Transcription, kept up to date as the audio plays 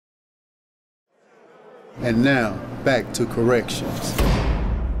And now, back to corrections.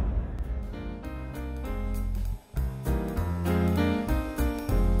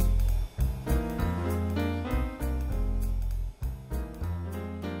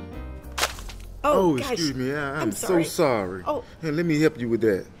 Oh, gosh. Excuse me. I'm sorry. so sorry. Oh. Hey, let me help you with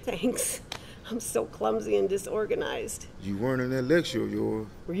that. Thanks. I'm so clumsy and disorganized. You weren't in that lecture of yours.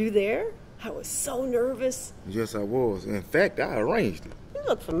 Were you there? I was so nervous. Yes, I was. In fact, I arranged it. You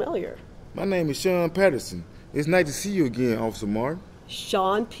look familiar. My name is Sean Patterson. It's nice to see you again, Officer Martin.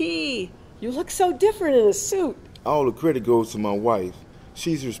 Sean P. You look so different in a suit. All the credit goes to my wife.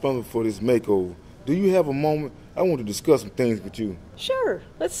 She's responsible for this makeover. Do you have a moment? I want to discuss some things with you. Sure.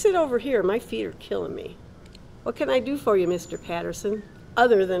 Let's sit over here. My feet are killing me. What can I do for you, Mr. Patterson?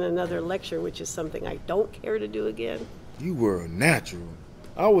 Other than another lecture, which is something I don't care to do again. You were a natural.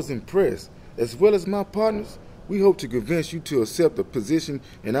 I was impressed. As well as my partners, we hope to convince you to accept a position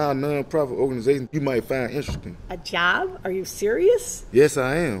in our non-profit organization you might find interesting. A job? Are you serious? Yes,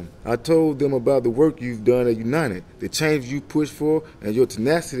 I am. I told them about the work you've done at United, the changes you pushed for, and your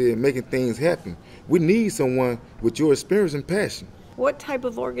tenacity in making things happen. We need someone with your experience and passion. What type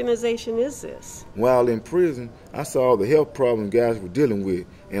of organization is this? While in prison, I saw the health problems guys were dealing with,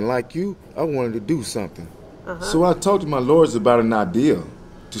 and like you, I wanted to do something. So I talked to my lawyers about an idea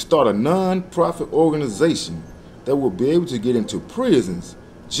to start a non-profit organization that will be able to get into prisons,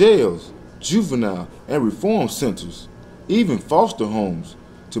 jails, juvenile and reform centers, even foster homes,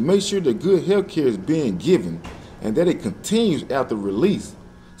 to make sure that good health care is being given and that it continues after release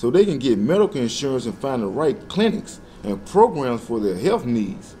so they can get medical insurance and find the right clinics and programs for their health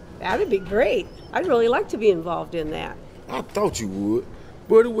needs. That'd be great. I'd really like to be involved in that. I thought you would,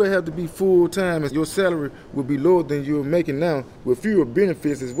 but it would have to be full-time and your salary would be lower than you're making now with fewer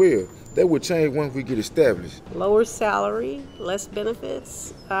benefits as well. That would change once we get established. Lower salary, less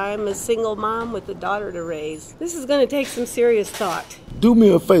benefits. I'm a single mom with a daughter to raise. This is going to take some serious thought. Do me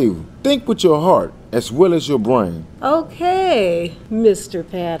a favor. Think with your heart as well as your brain. Okay, Mr.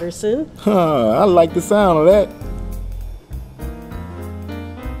 Patterson. I like the sound of that.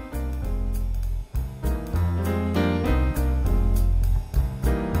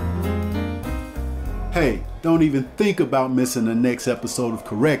 Hey, don't even think about missing the next episode of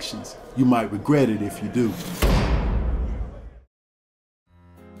Corrections. You might regret it if you do.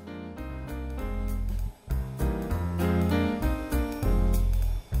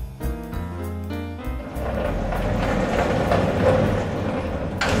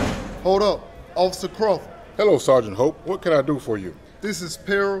 Hold up, Officer Crawford. Hello, Sergeant Hope. What can I do for you? This is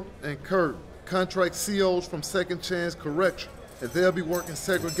Peril and Kurt, contract COs from Second Chance Correction, and they'll be working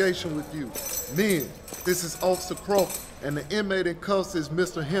segregation with you. Men, this is Officer Crawford, and the inmate in cuffs is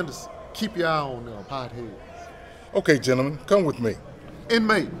Mr. Henderson. Keep your eye on them, hotheads. Okay, gentlemen, come with me.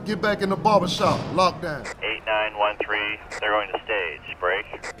 Inmate, get back in the barber shop. Lockdown. 8913, they're going to stage. Break.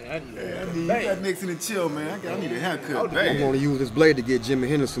 You got next in the chill, man. I need a haircut. I'm gonna use this blade to get Jimmy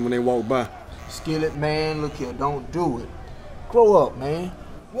Henderson when they walk by. Skillet, man, look here, don't do it. Grow up, man.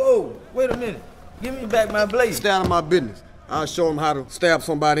 Whoa, wait a minute. Give me back my blade. Stay out of my business. I'll show him how to stab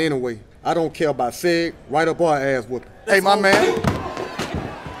somebody anyway. I don't care about seg, right up or ass whooping. Hey, my man.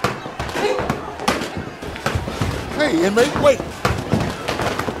 Hey, inmate, wait.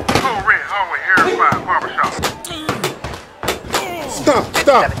 Code Red Hallway, Area 5, barbershop.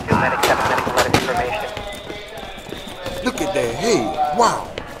 Stop. 72 medic, 7 medical letter information. Look at that head.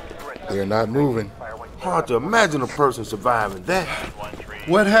 Wow. They're not moving. Hard to imagine a person surviving that.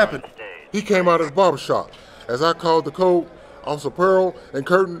 What happened? He came out of the barbershop. As I called the code, Officer Pearl and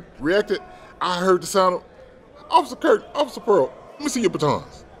Curtin reacted. I heard the sound of... Officer Curtin, Officer Pearl, let me see your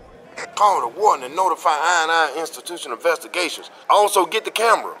batons. Call the warden and notify I&I Institution Investigations. Also get the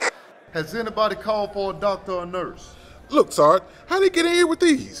camera. Has anybody called for a doctor or nurse? Look, Sarge, how they get in here with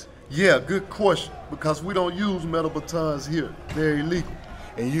these? Yeah, good question, because we don't use metal batons here. They're illegal.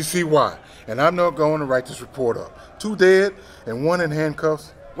 And you see why. And I'm not going to write this report up. 2 dead and 1 in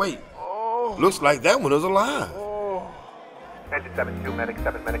handcuffs. Wait. Looks like that one is alive. 72 medic,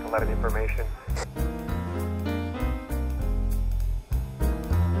 7 medical letter information.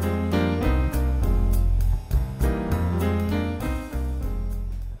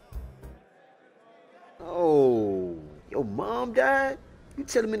 Oh, your mom died? You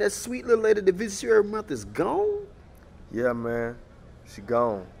telling me that sweet little lady that visits you every month is gone? Yeah, man. She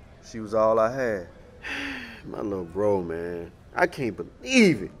gone. She was all I had. My little bro, man. I can't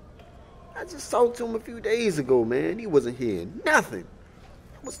believe it. I just talked to him a few days ago, man. He wasn't hearing nothing.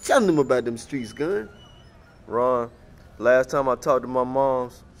 I was telling him about them streets, gun. Ron, last time I talked to my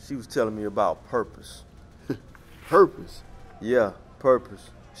moms, she was telling me about purpose. Purpose? Yeah,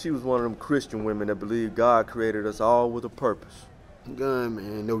 purpose. She was one of them Christian women that believe God created us all with a purpose. Gun,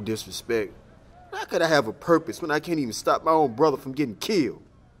 man, no disrespect. How could I have a purpose when I can't even stop my own brother from getting killed?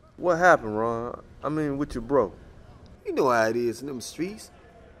 What happened, Ron? I mean, with your bro. You know how it is in them streets.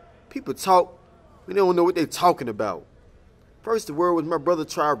 People talk, but they don't know what they're talking about. First the word was my brother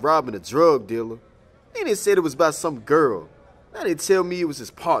tried robbing a drug dealer. Then they said it was about some girl. Now they tell me it was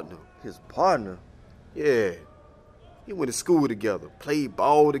his partner. His partner? Yeah. He went to school together, played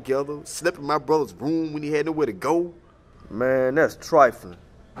ball together, slept in my brother's room when he had nowhere to go. Man, that's trifling.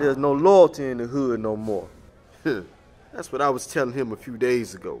 There's no loyalty in the hood no more. That's what I was telling him a few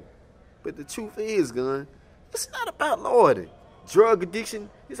days ago. But the truth is, Gun, it's not about loyalty. Drug addiction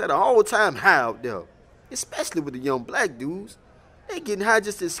is at an all-time high out there, especially with the young black dudes. They getting high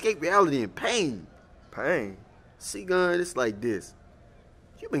just to escape reality and pain. Pain? See, Gun, it's like this.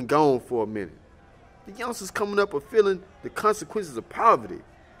 You've been gone for a minute. The youngsters coming up are feeling the consequences of poverty.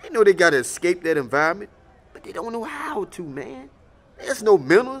 They know they gotta escape that environment, but they don't know how to, man. There's no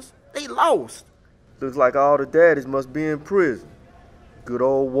mentors. They lost. Looks like all the daddies must be in prison. Good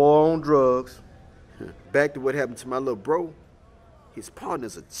old war on drugs. Back to what happened to my little bro. His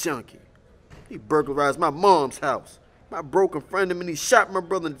partner's a junkie. He burglarized my mom's house. My bro confronted him and he shot my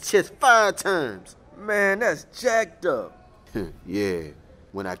brother in the chest 5 times. Man, that's jacked up. Yeah.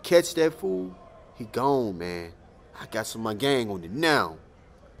 When I catch that fool, he gone, man. I got some of my gang on it now.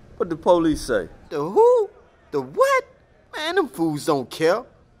 What the police say? The who? The what? Man, them fools don't care.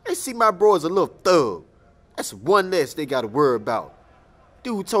 They see my bro as a little thug. That's one less they gotta worry about.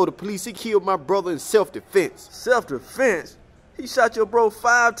 Dude told the police he killed my brother in self-defense. Self-defense? He shot your bro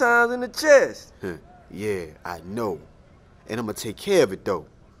 5 times in the chest. Yeah, I know. And I'm gonna take care of it, though.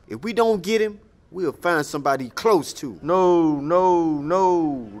 If we don't get him, we'll find somebody close to.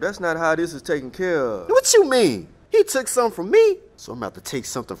 No. That's not how this is taken care of. What you mean? He took something from me, so I'm about to take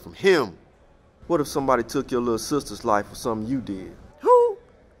something from him. What if somebody took your little sister's life for something you did? Who?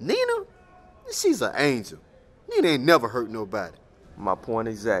 Nina? She's an angel. Nina ain't never hurt nobody. My point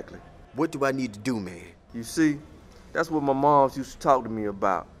exactly. What do I need to do, man? You see, that's what my moms used to talk to me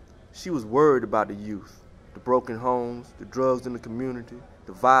about. She was worried about the youth, the broken homes, the drugs in the community,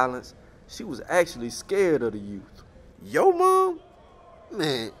 the violence. She was actually scared of the youth. Yo, Mom?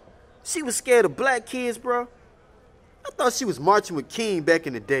 Man, she was scared of black kids, bro? I thought she was marching with King back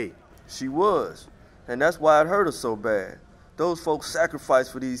in the day. She was, and that's why it hurt her so bad. Those folks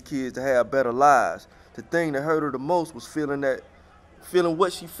sacrificed for these kids to have better lives. The thing that hurt her the most was feeling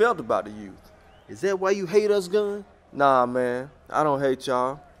what she felt about the youth. Is that why you hate us, Gun? Nah, man, I don't hate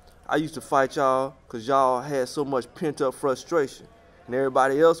y'all. I used to fight y'all because y'all had so much pent-up frustration, and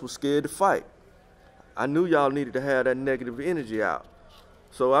everybody else was scared to fight. I knew y'all needed to have that negative energy out,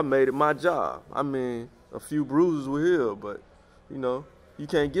 so I made it my job. I mean, a few bruises were healed, but, you know, you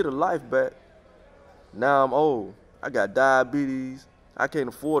can't get a life back. Now I'm old. I got diabetes. I can't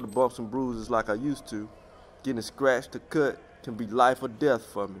afford to bump some bruises like I used to. Getting scratched or cut can be life or death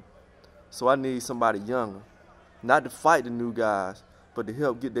for me. So I need somebody younger. Not to fight the new guys, but to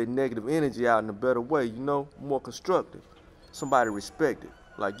help get their negative energy out in a better way, you know, more constructive. Somebody respected,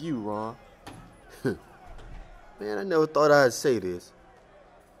 like you, Ron. Man, I never thought I'd say this.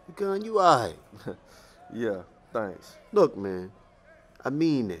 Gun, you all right. Yeah, thanks. Look, man, I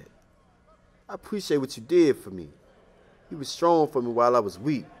mean that. I appreciate what you did for me. You were strong for me while I was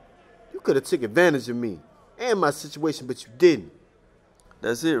weak. You could have taken advantage of me and my situation, but you didn't.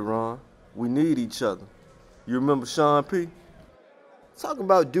 That's it, Ron. We need each other. You remember Sean P? Talking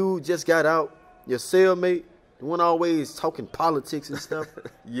about dude just got out, your cellmate, the one always talking politics and stuff.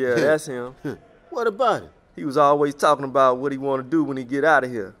 Yeah, that's him. What about it? He was always talking about what he want to do when he get out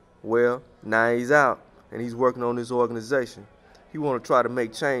of here. Well, now he's out, and he's working on this organization. He want to try to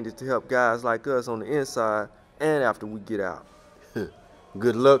make changes to help guys like us on the inside and after we get out.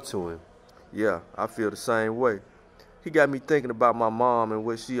 Good luck to him. Yeah, I feel the same way. He got me thinking about my mom and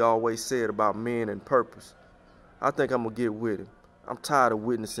what she always said about men and purpose. I think I'm going to get with him. I'm tired of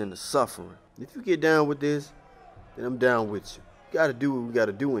witnessing the suffering. If you get down with this, then I'm down with you. We got to do what we got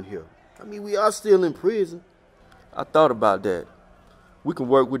to do in here. I mean, we are still in prison. I thought about that. We can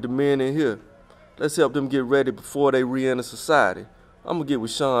work with the men in here. Let's help them get ready before they re-enter society. I'm going to get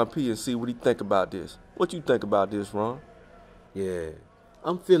with Sean P. and see what he think about this. What you think about this, Ron? Yeah,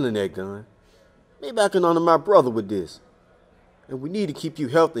 I'm feeling that, Gun. Maybe I can honor my brother with this. And we need to keep you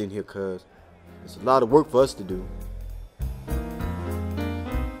healthy in here, cuz there's a lot of work for us to do.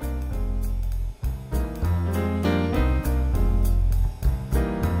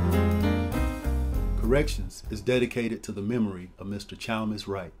 Corrections is dedicated to the memory of Mr. Chalmers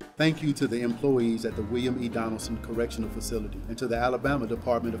Wright. Thank you to the employees at the William E. Donaldson Correctional Facility and to the Alabama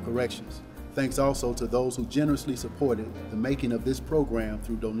Department of Corrections. Thanks also to those who generously supported the making of this program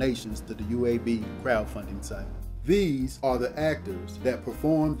through donations to the UAB crowdfunding site. These are the actors that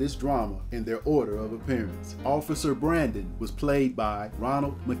performed this drama in their order of appearance. Officer Brandon was played by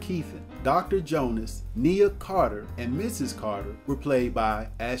Ronald McKeithen. Dr. Jonas, Nia Carter, and Mrs. Carter were played by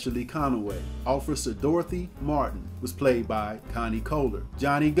Ashley Conaway. Officer Dorothy Martin was played by Connie Kohler.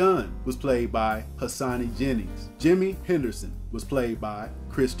 Johnny Gunn was played by Hassani Jennings. Jimmy Henderson was played by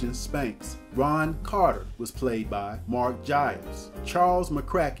Christian Spanks. Ron Carter was played by Mark Giles. Charles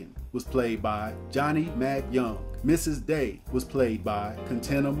McCracken was played by Johnny Mack Young. Mrs. Day was played by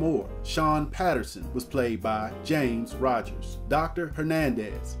Contenna Moore. Sean Patterson was played by James Rogers. Dr.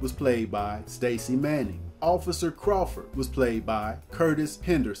 Hernandez was played by Stacy Manning. Officer Crawford was played by Curtis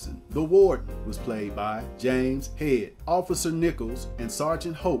Henderson. The Warden was played by James Head. Officer Nichols and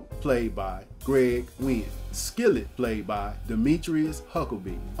Sergeant Hope played by Greg Wynn. Skillet played by Demetrius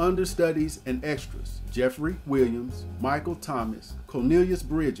Huckabee. Understudies and extras: Jeffrey Williams, Michael Thomas, Cornelius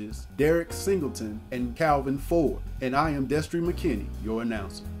Bridges, Derek Singleton, and Calvin Ford. And I am Destry McKinney, your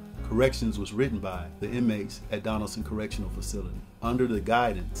announcer. Corrections was written by the inmates at Donaldson Correctional Facility under the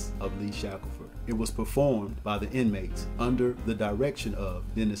guidance of Lee Shackelford. It was performed by the inmates under the direction of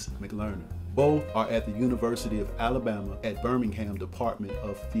Dennis McLerner. Both are at the University of Alabama at Birmingham Department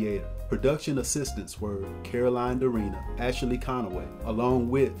of Theater. Production assistants were Caroline Dorina, Ashley Conaway, along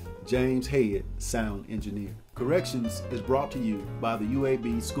with James Head, sound engineer. Corrections is brought to you by the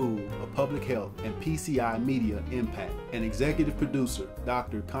UAB School of Public Health and PCI Media Impact, and executive producer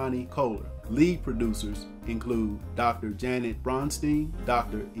Dr. Connie Kohler. Lead producers include Dr. Janet Bronstein,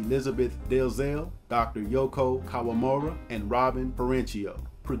 Dr. Elizabeth Delzell, Dr. Yoko Kawamura, and Robin Parencio.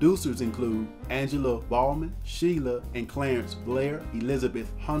 Producers include Angela Ballman, Sheila and Clarence Blair,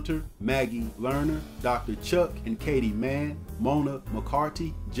 Elizabeth Hunter, Maggie Lerner, Dr. Chuck and Katie Mann, Mona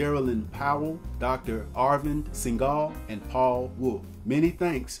McCarty, Geraldine Powell, Dr. Arvind Singhal, and Paul Wolf. Many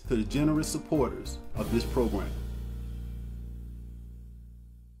thanks to the generous supporters of this program.